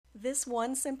This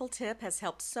one simple tip has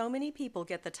helped so many people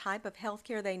get the type of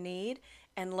healthcare they need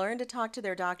and learn to talk to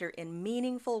their doctor in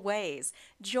meaningful ways.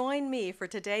 Join me for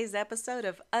today's episode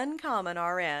of Uncommon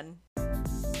RN.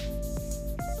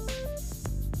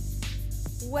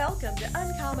 Welcome to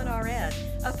Uncommon RN,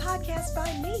 a podcast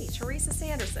by me, Teresa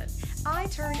Sanderson. I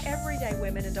turn everyday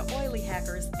women into oily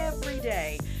hackers every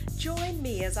day. Join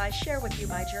me as I share with you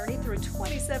my journey through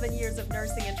 27 years of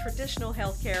nursing and traditional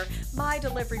healthcare, my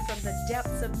delivery from the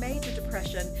depths of major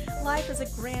depression, life as a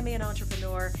Grammy and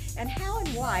entrepreneur, and how and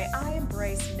why I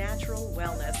embrace natural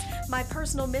wellness. My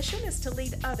personal mission is to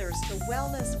lead others to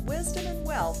wellness, wisdom, and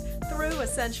wealth through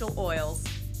essential oils.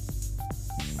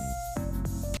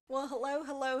 Well,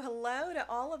 hello to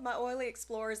all of my oily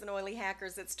explorers and oily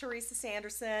hackers. It's Teresa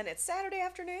Sanderson. It's Saturday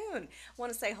afternoon. I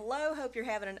want to say hello. Hope you're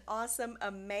having an awesome,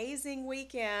 amazing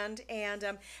weekend.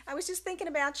 And I was just thinking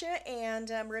about you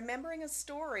and remembering a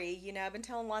story. You know, I've been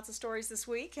telling lots of stories this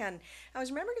week, and I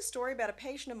was remembering a story about a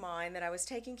patient of mine that I was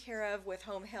taking care of with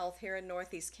home health here in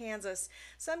Northeast Kansas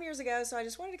some years ago. So I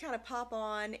just wanted to kind of pop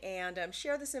on and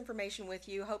share this information with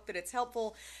you. Hope that it's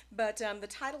helpful. But the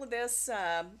title of this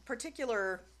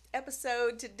particular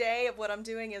episode today of what I'm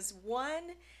doing is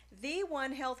the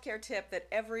one healthcare tip that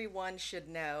everyone should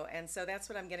know. And so that's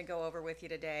what I'm going to go over with you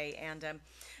today. And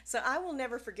so I will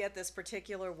never forget this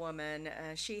particular woman.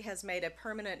 She has made a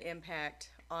permanent impact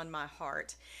on my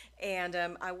heart. And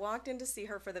I walked in to see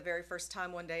her for the very first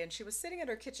time one day, and she was sitting at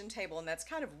her kitchen table, and that's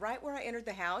kind of right where I entered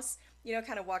the house, you know,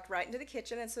 kind of walked right into the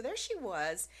kitchen. And so there she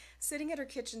was, sitting at her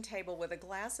kitchen table with a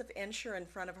glass of Ensure in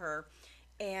front of her.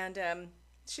 And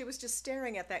she was just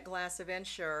staring at that glass of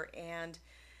Ensure, and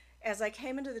as I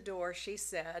came into the door, she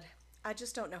said, "I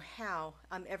just don't know how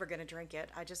I'm ever going to drink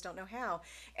it. I just don't know how."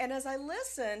 And as I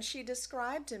listened, she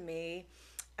described to me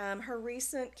her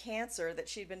recent cancer that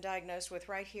she'd been diagnosed with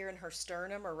right here in her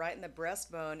sternum or right in the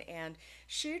breastbone, and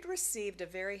she'd received a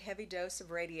very heavy dose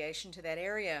of radiation to that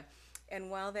area.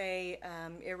 And while they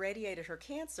irradiated her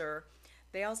cancer,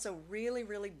 they also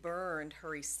really burned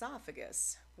her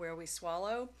esophagus, where we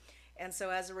swallow. And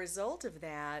so as a result of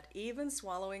that, even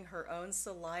swallowing her own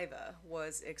saliva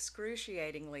was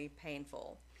excruciatingly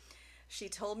painful. She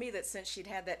told me that since she'd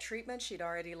had that treatment, she'd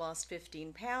already lost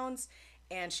 15 pounds,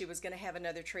 and she was going to have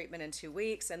another treatment in 2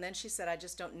 weeks. And then she said, "I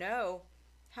just don't know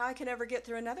how I can ever get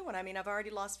through another one. I mean, I've already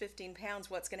lost 15 pounds.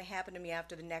 What's going to happen to me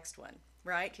after the next one?"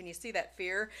 Right? Can you see that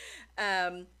fear?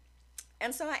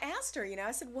 And so I asked her, you know,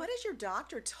 I said, "What has your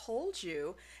doctor told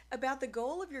you about the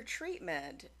goal of your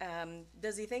treatment?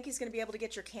 Does he think he's going to be able to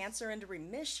get your cancer into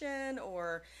remission,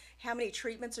 or how many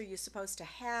treatments are you supposed to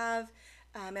have?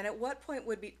 And at what point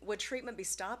would treatment be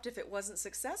stopped if it wasn't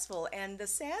successful?" And the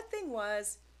sad thing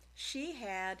was, she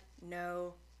had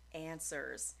no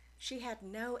answers. She had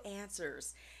no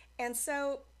answers. And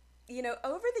so, you know,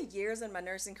 over the years in my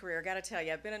nursing career, I got to tell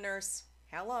you, I've been a nurse,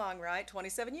 how long, right?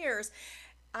 27 years.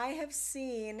 I have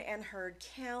seen and heard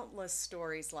countless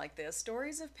stories like this,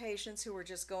 stories of patients who were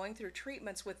just going through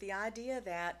treatments with the idea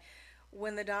that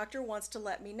when the doctor wants to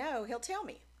let me know, he'll tell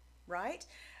me, right?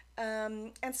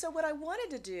 And so what I wanted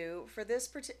to do for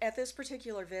at this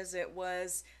particular visit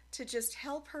was to just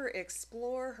help her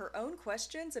explore her own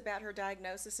questions about her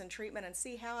diagnosis and treatment and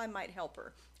see how I might help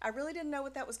her. I really didn't know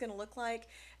what that was going to look like,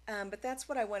 but that's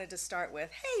what I wanted to start with.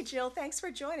 Hey, Jill, thanks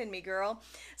for joining me, girl.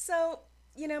 So,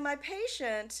 you know, my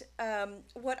patient,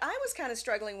 what I was kind of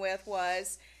struggling with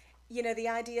was, you know, the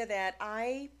idea that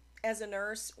I, as a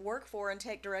nurse, work for and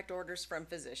take direct orders from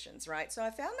physicians, right? So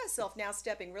I found myself now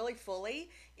stepping really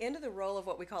fully into the role of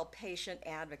what we call patient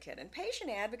advocate. And patient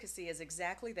advocacy is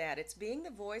exactly that. It's being the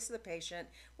voice of the patient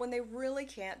when they really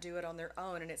can't do it on their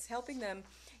own, and it's helping them,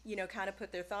 you know, kind of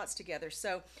put their thoughts together.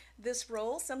 So this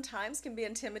role sometimes can be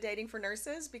intimidating for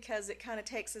nurses because it kind of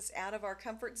takes us out of our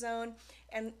comfort zone,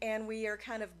 and we are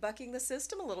kind of bucking the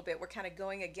system a little bit. We're kind of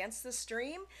going against the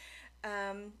stream.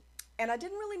 And I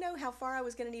didn't really know how far I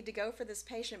was going to need to go for this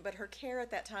patient, but her care at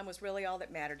that time was really all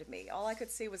that mattered to me. All I could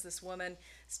see was this woman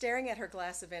staring at her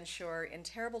glass of Ensure in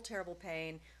terrible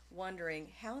pain,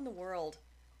 wondering, how in the world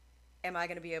am I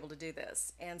going to be able to do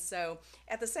this? And so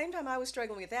at the same time I was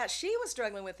struggling with that, she was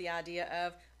struggling with the idea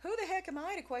of, who the heck am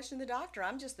I to question the doctor?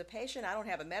 I'm just the patient. I don't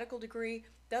have a medical degree.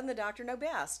 Doesn't the doctor know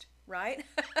best, right?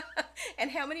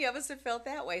 And how many of us have felt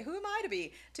that way? Who am I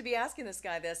to be asking this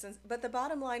guy this? But the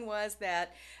bottom line was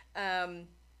that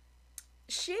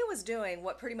she was doing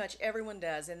what pretty much everyone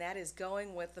does, and that is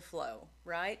going with the flow,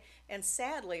 right? And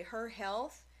sadly, her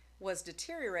health was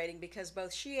deteriorating because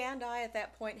both she and I at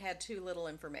that point had too little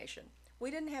information. We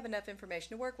didn't have enough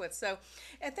information to work with. So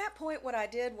at that point, what I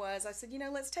did was I said, you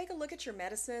know, let's take a look at your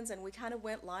medicines. And we kind of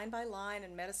went line by line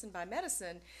and medicine by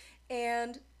medicine.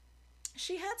 And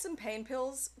she had some pain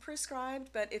pills prescribed,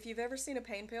 but if you've ever seen a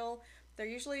pain pill, they're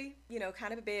usually,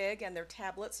 kind of big and they're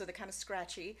tablets, so they're kind of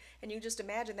scratchy. And you can just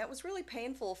imagine that was really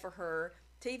painful for her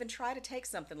to even try to take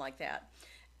something like that.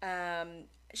 Um,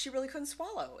 she really couldn't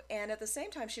swallow. And at the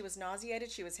same time, she was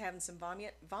nauseated, she was having some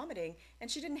vomiting, and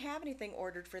she didn't have anything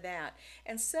ordered for that.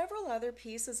 And several other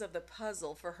pieces of the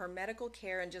puzzle for her medical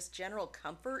care and just general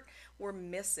comfort were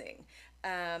missing.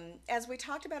 As we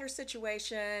talked about her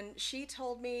situation, she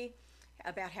told me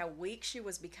about how weak she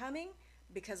was becoming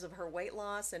because of her weight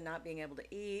loss and not being able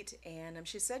to eat. And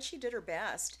she said she did her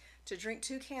best to drink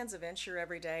 2 cans of Ensure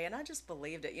every day, and I just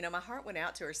believed it. My heart went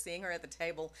out to her seeing her at the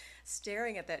table,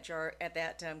 staring at that jar, at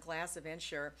that glass of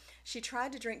Ensure. She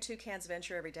tried to drink 2 cans of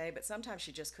Ensure every day, but sometimes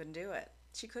she just couldn't do it.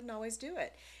 She couldn't always do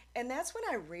it. And that's when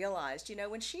I realized,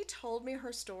 when she told me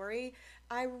her story,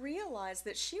 I realized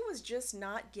that she was just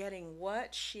not getting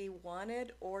what she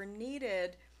wanted or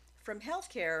needed from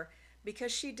healthcare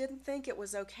because she didn't think it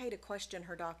was okay to question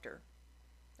her doctor.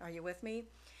 Are you with me?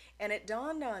 And it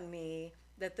dawned on me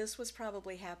that this was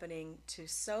probably happening to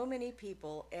so many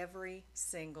people every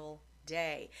single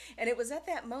day. And it was at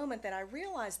that moment that I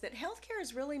realized that healthcare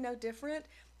is really no different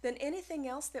than anything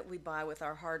else that we buy with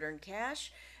our hard earned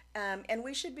cash. And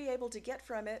we should be able to get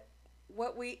from it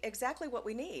exactly what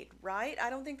we need, right? I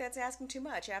don't think that's asking too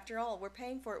much. After all, we're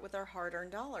paying for it with our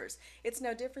hard-earned dollars. It's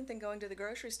no different than going to the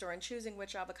grocery store and choosing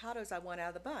which avocados I want out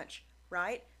of the bunch,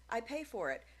 right? I pay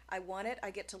for it. I want it,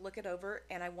 I get to look it over,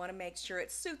 and I want to make sure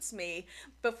it suits me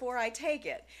before I take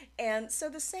it. And so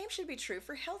the same should be true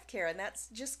for healthcare, and that's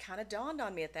just kind of dawned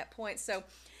on me at that point. So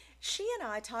she and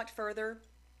I talked further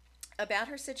about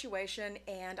her situation,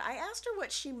 and I asked her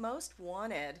what she most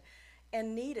wanted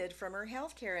and needed from her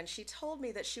health care, and she told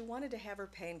me that she wanted to have her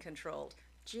pain controlled.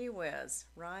 Gee whiz,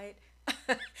 right?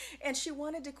 And she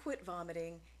wanted to quit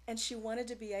vomiting, and she wanted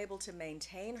to be able to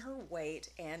maintain her weight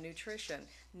and nutrition.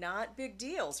 Not big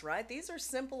deals, right? These are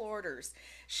simple orders.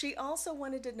 She also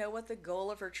wanted to know what the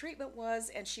goal of her treatment was,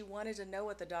 and she wanted to know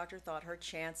what the doctor thought her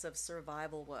chance of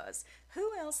survival was.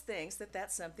 Who else thinks that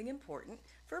that's something important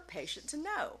for a patient to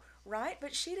know, right?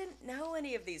 But she didn't know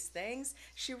any of these things.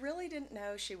 She really didn't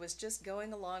know. She was just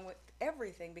going along with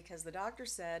everything because the doctor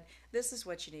said, this is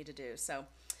what you need to do. So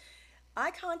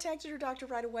I contacted her doctor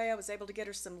right away. I was able to get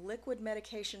her some liquid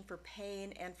medication for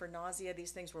pain and for nausea.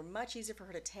 These things were much easier for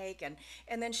her to take.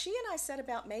 And then she and I set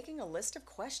about making a list of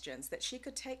questions that she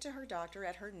could take to her doctor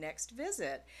at her next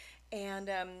visit. And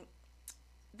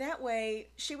that way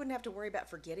she wouldn't have to worry about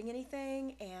forgetting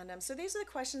anything. And so these are the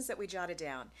questions that we jotted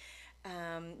down.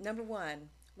 Number one,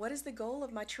 what is the goal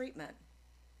of my treatment?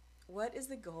 What is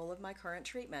the goal of my current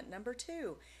treatment? Number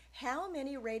two, how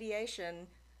many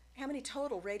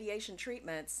total radiation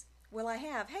treatments will I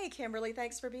have? Hey, Kimberly,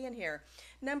 thanks for being here.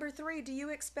 Number three, do you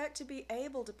expect to be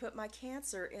able to put my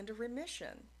cancer into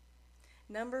remission?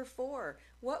 Number four,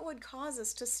 what would cause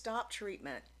us to stop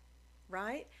treatment?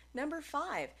 Right? Number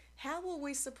five, how will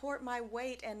we support my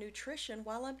weight and nutrition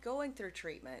while I'm going through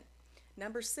treatment?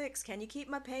 Number six, can you keep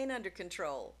my pain under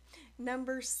control?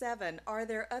 Number seven, are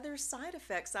there other side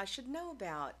effects I should know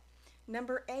about?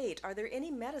 Number eight, are there any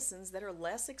medicines that are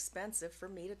less expensive for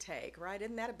me to take, right?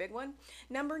 Isn't that a big one?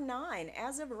 Number nine,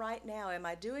 as of right now, am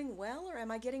I doing well or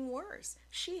am I getting worse?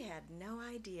 She had no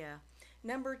idea.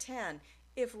 Number 10,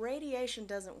 if radiation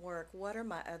doesn't work, what are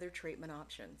my other treatment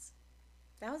options?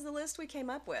 That was the list we came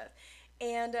up with.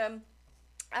 And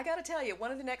I got to tell you,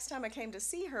 one of the next time I came to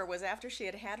see her was after she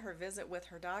had had her visit with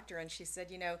her doctor, and she said,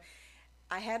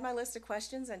 I had my list of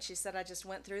questions, and she said I just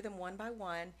went through them one by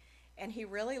one, and he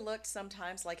really looked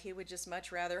sometimes like he would just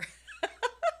much rather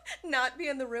not be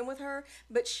in the room with her,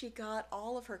 but she got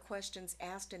all of her questions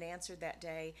asked and answered that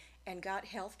day and got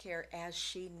health care as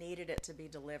she needed it to be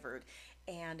delivered.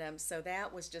 And so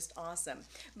that was just awesome.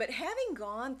 But having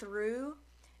gone through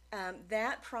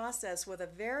that process with a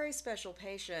very special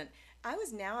patient, I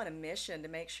was now on a mission to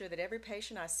make sure that every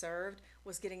patient I served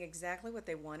was getting exactly what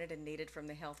they wanted and needed from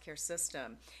the healthcare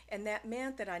system. And that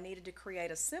meant that I needed to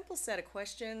create a simple set of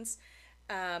questions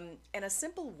and a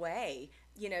simple way,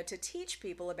 to teach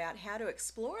people about how to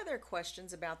explore their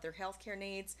questions about their healthcare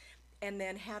needs and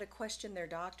then how to question their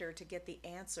doctor to get the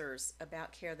answers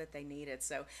about care that they needed.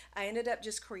 So I ended up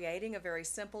just creating a very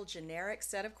simple, generic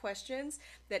set of questions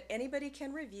that anybody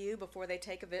can review before they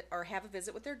take or have a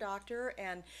visit with their doctor.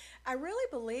 And I really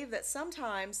believe that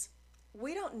sometimes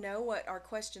we don't know what our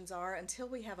questions are until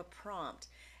we have a prompt.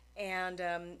 And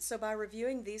so by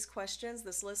reviewing these questions,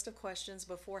 this list of questions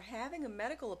before having a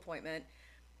medical appointment,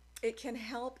 it can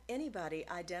help anybody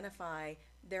identify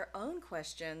their own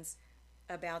questions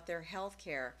about their health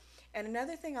care. And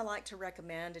another thing I like to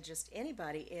recommend to just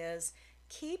anybody is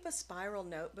keep a spiral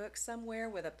notebook somewhere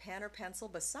with a pen or pencil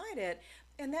beside it,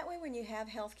 and that way when you have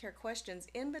healthcare questions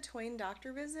in between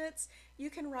doctor visits, you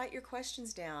can write your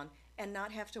questions down and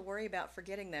not have to worry about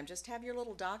forgetting them. Just have your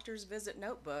little doctor's visit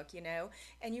notebook,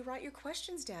 and you write your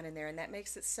questions down in there, and that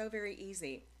makes it so very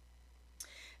easy.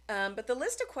 But the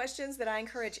list of questions that I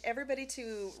encourage everybody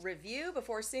to review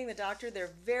before seeing the doctor,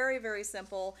 they're very, very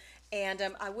simple. And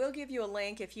I will give you a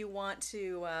link if you want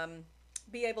to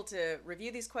be able to review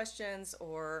these questions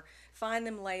or find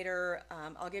them later.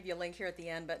 I'll give you a link here at the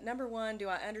end. But number 1, do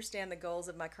I understand the goals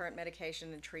of my current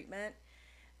medication and treatment?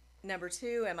 Number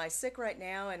 2, am I sick right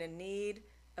now and in need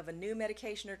of a new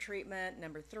medication or treatment?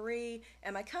 Number 3,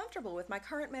 am I comfortable with my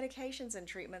current medications and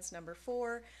treatments? Number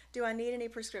 4, do I need any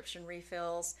prescription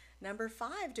refills? Number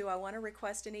 5, do I want to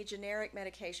request any generic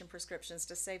medication prescriptions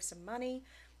to save some money?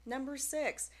 Number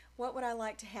 6, what would I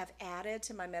like to have added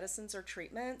to my medicines or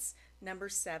treatments? Number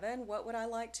 7, what would I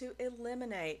like to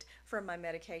eliminate from my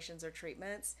medications or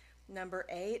treatments? Number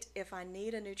 8, if I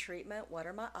need a new treatment, what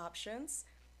are my options?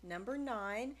 Number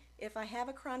 9, if I have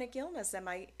a chronic illness, am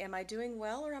I doing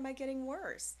well or am I getting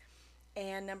worse?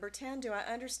 And number 10, do I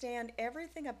understand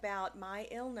everything about my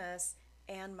illness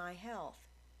and my health?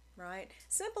 Right?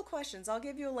 Simple questions. I'll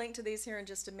give you a link to these here in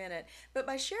just a minute. But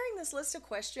by sharing this list of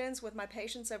questions with my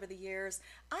patients over the years,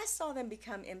 I saw them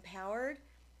become empowered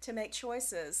to make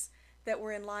choices that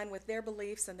were in line with their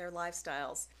beliefs and their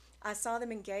lifestyles. I saw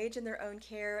them engage in their own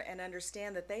care and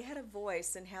understand that they had a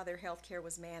voice in how their health care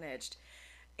was managed.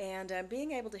 And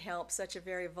being able to help such a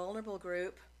very vulnerable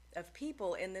group of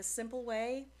people in this simple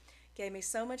way gave me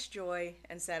so much joy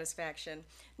and satisfaction.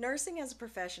 Nursing as a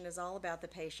profession is all about the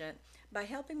patient. By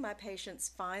helping my patients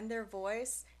find their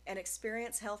voice and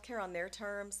experience healthcare on their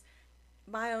terms,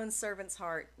 my own servant's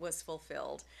heart was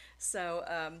fulfilled. So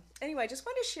anyway, just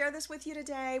wanted to share this with you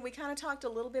today. We kind of talked a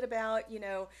little bit about,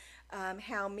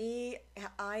 how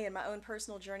I in my own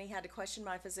personal journey had to question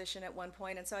my physician at one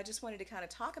point, and so I just wanted to kind of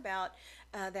talk about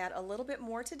that a little bit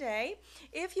more today.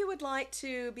 If you would like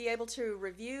to be able to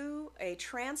review a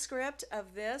transcript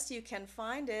of this, you can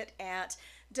find it at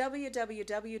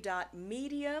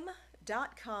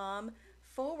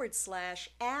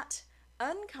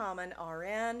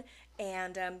www.medium.com/@uncommonrn,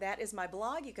 and that is my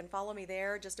blog. You can follow me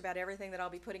there. Just about everything that I'll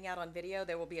be putting out on video,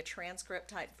 there will be a transcript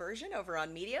type version over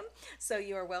on Medium, so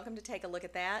you are welcome to take a look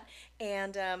at that.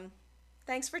 And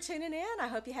thanks for tuning in. I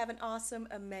hope you have an awesome,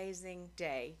 amazing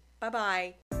day.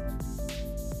 Bye-bye.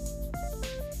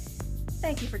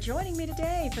 Thank you for joining me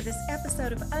today for this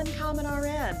episode of Uncommon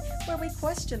RN, where we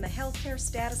question the healthcare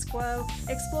status quo,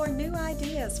 explore new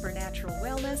ideas for natural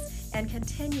wellness, and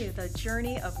continue the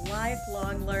journey of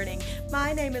lifelong learning.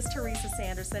 My name is Teresa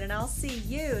Sanderson, and I'll see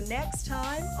you next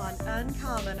time on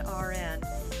Uncommon RN.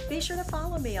 Be sure to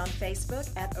follow me on Facebook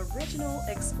at Original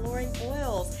Exploring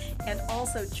Oils, and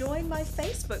also join my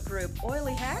Facebook group,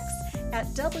 Oily Hacks,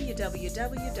 at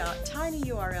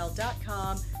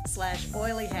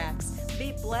www.tinyurl.com/oilyhacks.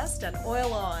 Be blessed and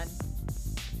oil on.